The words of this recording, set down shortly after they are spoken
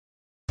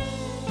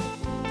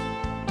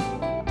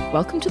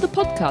Welcome to the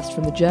podcast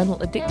from the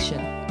journal Addiction.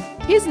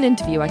 Here's an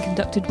interview I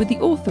conducted with the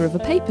author of a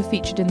paper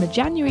featured in the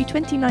January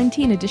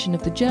 2019 edition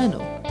of the journal.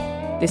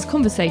 This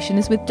conversation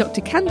is with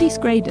Dr. Candice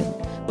Graydon,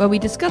 where we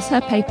discuss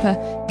her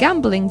paper,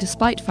 Gambling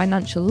Despite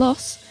Financial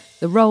Loss,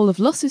 the role of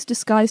losses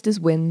disguised as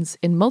wins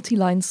in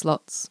multi-line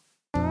slots.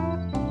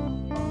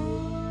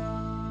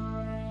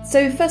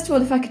 So first of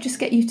all, if I could just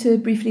get you to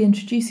briefly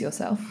introduce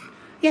yourself.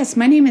 Yes,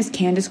 my name is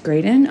Candice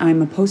Graydon. I'm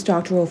a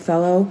postdoctoral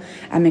fellow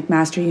at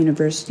McMaster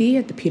University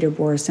at the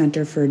Peterborough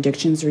Centre for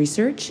Addictions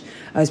Research.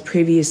 I was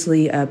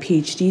previously a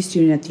PhD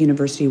student at the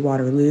University of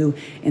Waterloo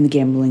in the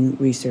Gambling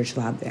Research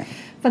Lab there.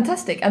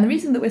 Fantastic. And the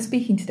reason that we're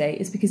speaking today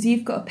is because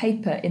you've got a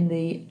paper in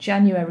the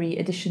January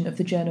edition of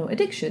the journal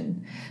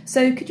Addiction.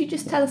 So could you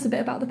just tell us a bit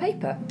about the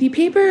paper? The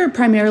paper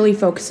primarily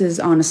focuses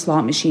on a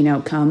slot machine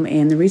outcome,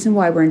 and the reason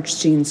why we're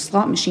interested in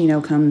slot machine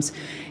outcomes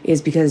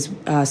is because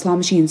slot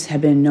machines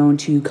have been known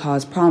to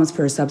cause problems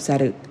for a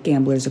subset of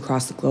gamblers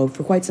across the globe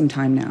for quite some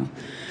time now.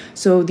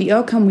 So the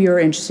outcome we were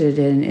interested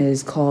in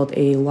is called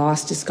a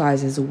loss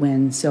disguised as a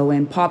win. So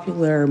in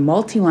popular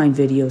multi-line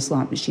video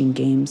slot machine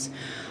games,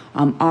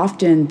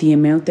 often the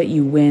amount that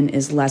you win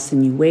is less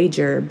than you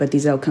wager, but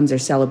these outcomes are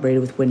celebrated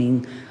with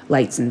winning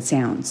lights and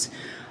sounds.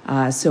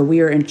 So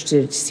we are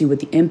interested to see what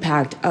the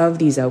impact of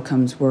these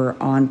outcomes were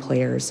on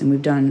players, and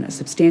we've done a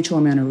substantial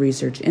amount of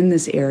research in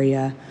this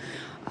area,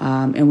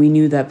 and we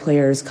knew that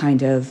players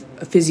kind of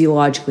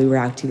physiologically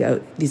react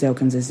to these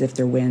outcomes as if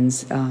they're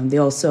wins. They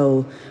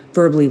also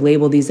verbally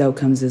label these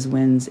outcomes as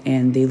wins,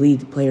 and they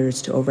lead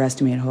players to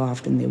overestimate how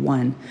often they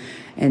won.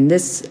 And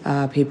this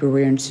paper,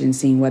 we're interested in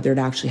seeing whether it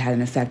actually had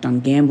an effect on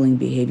gambling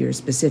behavior,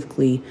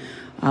 specifically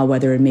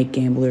whether it would make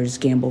gamblers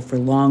gamble for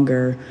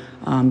longer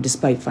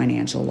despite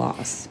financial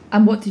loss.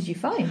 And what did you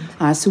find?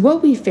 So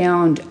what we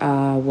found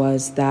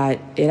was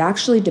that it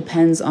actually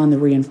depends on the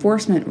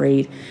reinforcement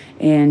rate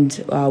and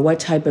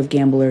what type of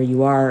gambler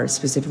you are,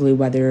 specifically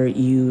whether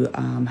you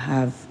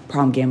have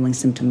problem gambling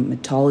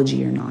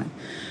symptomatology or not.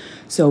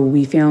 So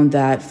we found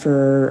that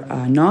for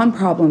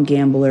non-problem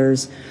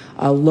gamblers,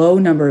 a low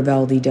number of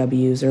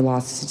LDWs, or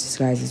losses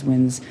disguised as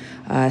wins,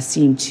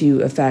 seem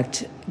to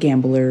affect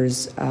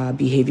gamblers'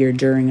 behavior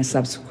during a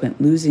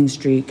subsequent losing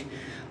streak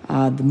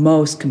the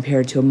most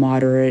compared to a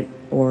moderate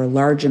or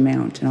large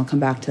amount. And I'll come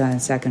back to that in a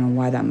second on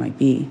why that might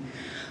be.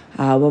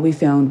 What we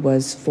found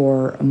was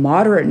for a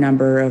moderate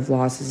number of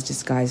losses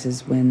disguised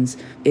as wins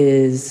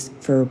is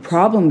for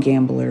problem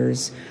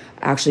gamblers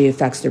actually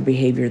affects their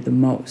behavior the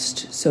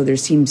most. So there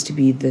seems to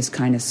be this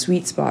kind of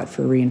sweet spot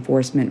for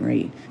reinforcement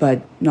rate,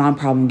 but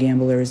non-problem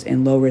gamblers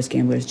and low-risk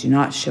gamblers do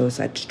not show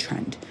such a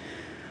trend.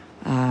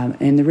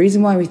 And the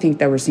reason why we think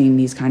that we're seeing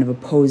these kind of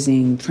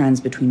opposing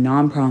trends between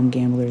non-problem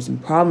gamblers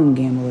and problem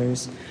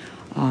gamblers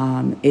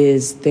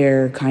is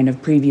their kind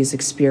of previous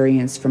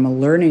experience from a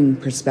learning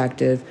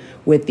perspective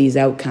with these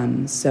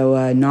outcomes. So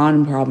a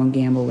non-problem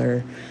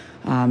gambler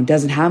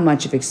doesn't have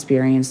much of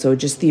experience, so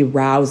just the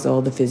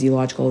arousal, the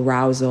physiological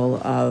arousal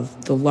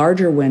of the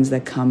larger wins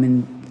that come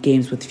in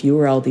games with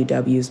fewer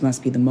LDWs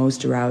must be the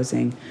most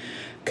arousing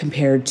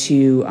compared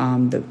to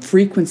the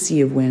frequency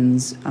of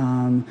wins,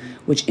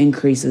 which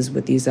increases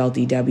with these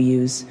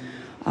LDWs.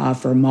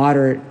 For a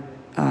moderate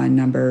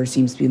number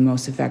seems to be the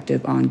most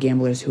effective on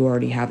gamblers who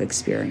already have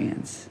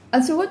experience.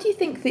 And so what do you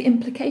think the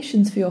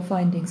implications for your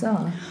findings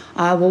are?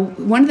 Well,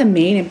 one of the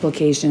main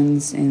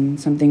implications, and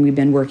something we've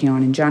been working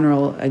on in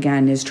general,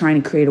 again, is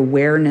trying to create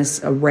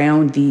awareness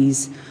around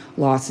these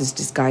losses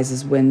disguised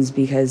as wins,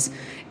 because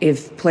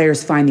if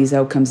players find these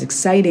outcomes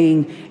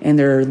exciting and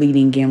they're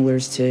leading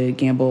gamblers to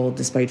gamble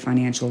despite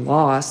financial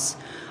loss,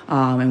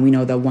 and we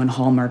know that one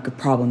hallmark of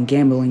problem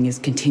gambling is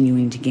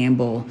continuing to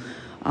gamble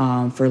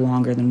for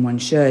longer than one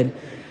should,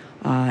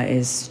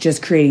 is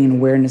just creating an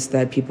awareness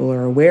that people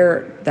are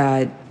aware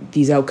that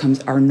these outcomes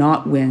are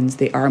not wins,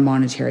 they are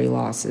monetary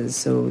losses.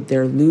 So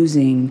they're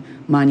losing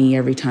money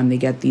every time they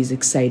get these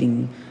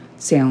exciting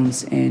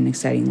sounds and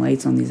exciting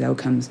lights on these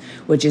outcomes,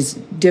 which is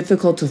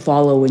difficult to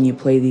follow when you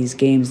play these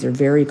games. They're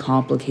very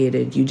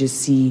complicated. You just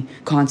see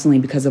constantly,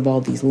 because of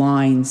all these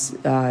lines,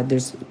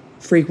 there's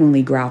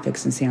frequently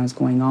graphics and sounds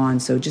going on.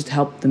 So just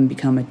help them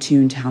become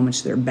attuned to how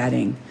much they're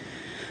betting.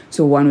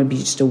 So one would be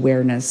just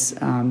awareness,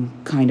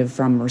 kind of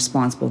from a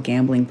responsible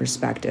gambling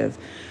perspective.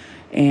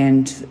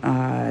 And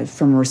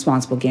from a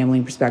responsible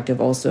gambling perspective,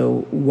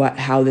 also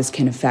how this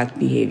can affect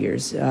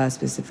behaviors,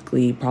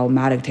 specifically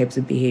problematic types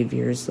of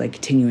behaviors like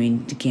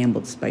continuing to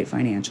gamble despite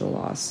financial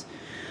loss.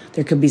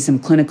 There could be some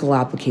clinical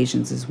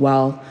applications as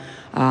well,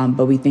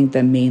 but we think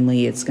that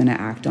mainly it's going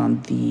to act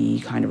on the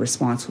kind of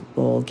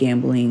responsible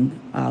gambling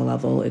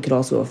level. It could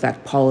also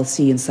affect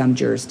policy in some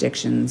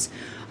jurisdictions.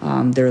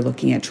 They're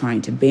looking at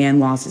trying to ban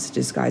losses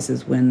disguised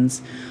as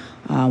wins,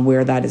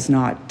 where that is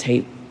not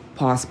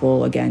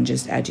possible, again,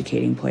 just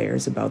educating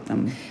players about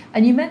them.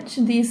 And you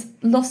mentioned these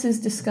losses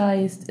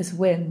disguised as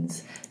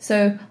wins.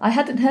 So I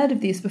hadn't heard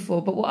of these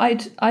before, but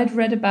what I'd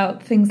read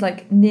about things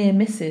like near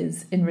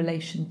misses in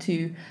relation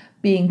to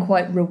being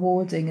quite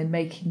rewarding and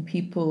making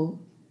people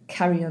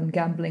carry on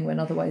gambling when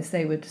otherwise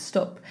they would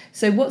stop.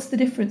 So what's the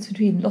difference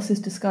between losses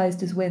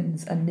disguised as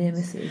wins and near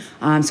misses?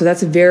 So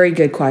that's a very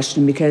good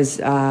question, because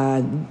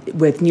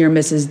with near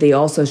misses, they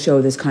also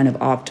show this kind of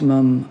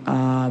optimum,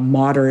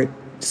 moderate,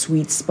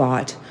 sweet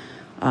spot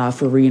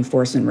for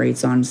reinforcement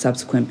rates on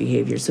subsequent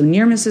behavior. So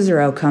near misses are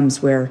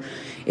outcomes where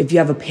if you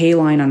have a pay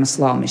line on a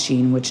slot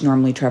machine, which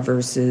normally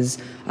traverses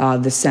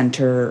the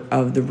center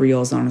of the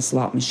reels on a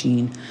slot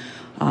machine,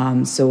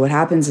 so what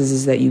happens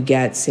is that you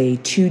get, say,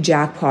 2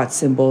 jackpot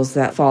symbols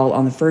that fall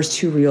on the first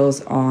 2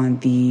 reels on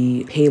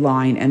the pay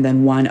line and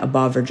then one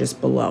above or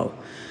just below.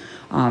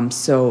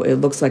 So it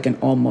looks like an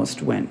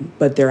almost win,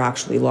 but they're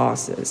actually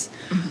losses.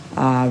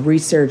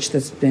 Research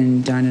that's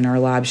been done in our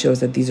lab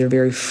shows that these are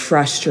very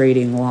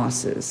frustrating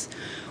losses,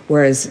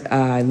 whereas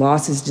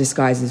losses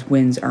disguised as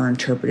wins are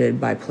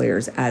interpreted by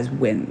players as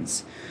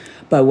wins.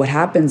 But what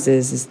happens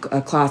is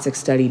a classic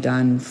study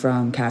done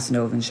from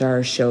Casanova and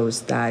Shar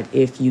shows that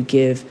if you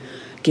give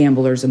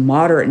gamblers a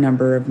moderate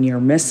number of near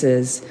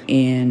misses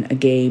in a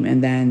game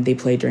and then they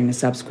play during a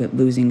subsequent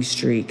losing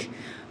streak,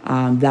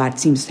 that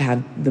seems to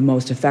have the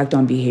most effect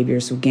on behavior.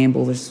 So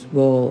gamblers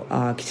will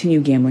continue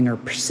gambling, or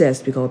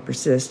persist, we call it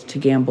persist, to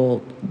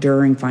gamble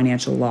during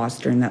financial loss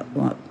during that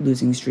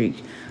losing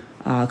streak,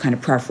 kind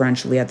of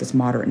preferentially at this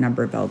moderate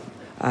number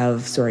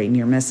of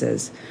near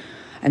misses.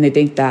 And they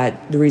think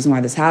that the reason why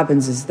this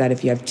happens is that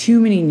if you have too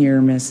many near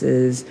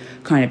misses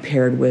kind of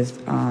paired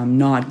with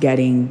not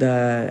getting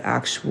the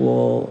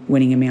actual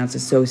winning amounts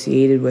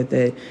associated with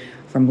it,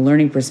 from a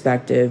learning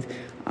perspective,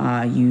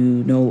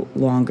 you no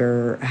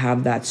longer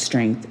have that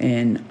strength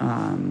in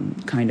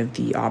kind of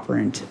the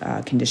operant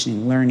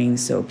conditioning learning,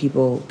 so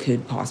people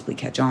could possibly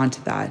catch on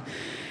to that.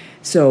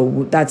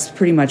 So that's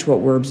pretty much what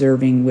we're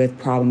observing with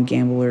problem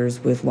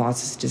gamblers with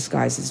losses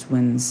disguised as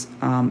wins,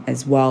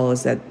 as well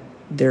as that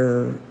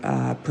they're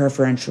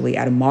preferentially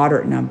at a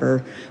moderate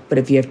number, but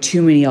if you have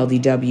too many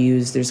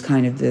LDWs, there's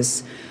kind of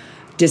this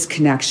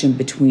disconnection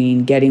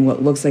between getting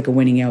what looks like a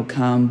winning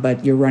outcome,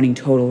 but you're running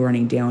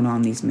down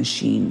on these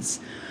machines.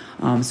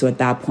 So at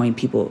that point,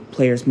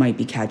 players might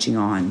be catching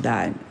on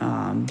that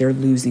they're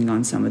losing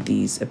on some of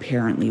these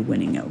apparently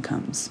winning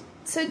outcomes.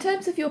 So in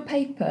terms of your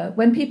paper,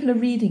 when people are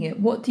reading it,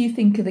 what do you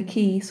think are the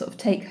key sort of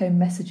take-home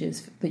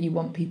messages that you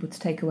want people to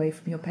take away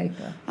from your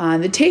paper?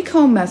 The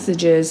take-home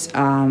messages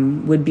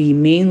would be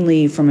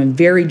mainly from a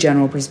very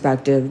general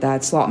perspective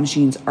that slot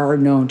machines are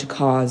known to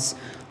cause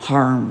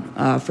harm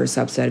for a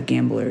subset of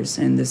gamblers,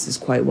 and this is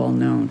quite well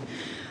known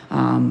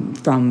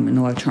from an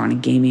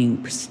electronic gaming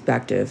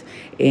perspective.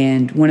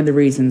 And one of the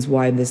reasons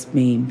why this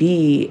may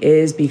be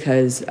is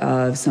because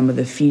of some of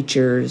the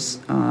features,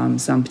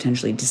 some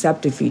potentially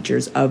deceptive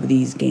features of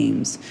these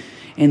games.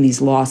 And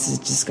these losses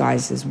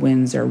disguised as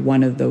wins are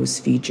one of those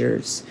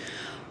features.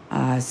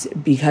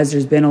 Because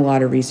there's been a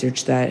lot of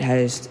research that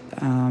has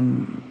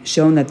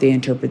shown that they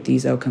interpret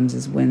these outcomes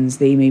as wins,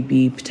 they may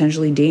be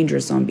potentially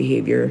dangerous on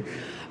behavior.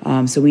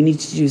 So we need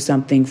to do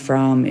something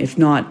from, if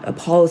not a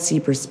policy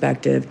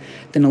perspective,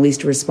 then at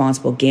least a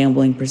responsible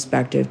gambling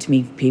perspective to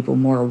make people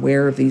more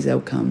aware of these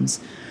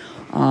outcomes,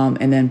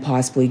 and then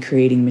possibly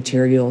creating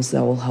materials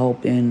that will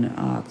help in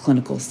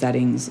clinical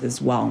settings as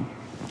well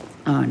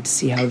to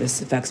see how this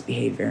affects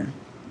behavior.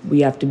 We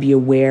have to be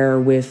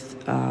aware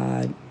with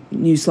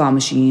new slot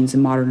machines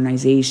and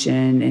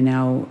modernization, and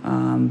now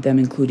them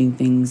including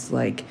things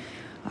like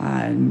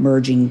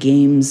merging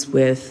games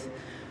with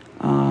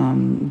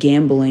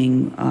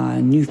gambling,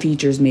 new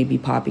features may be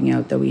popping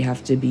out that we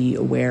have to be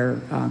aware,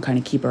 kind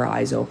of keep our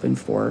eyes open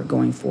for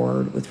going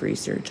forward with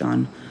research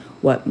on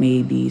what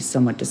may be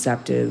somewhat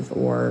deceptive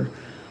or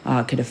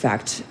could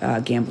affect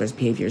gamblers'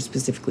 behaviors,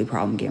 specifically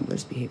problem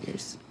gamblers'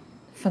 behaviors.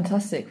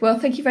 Fantastic. Well,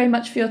 thank you very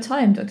much for your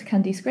time, Dr.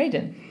 Candice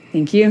Graydon.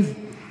 Thank you.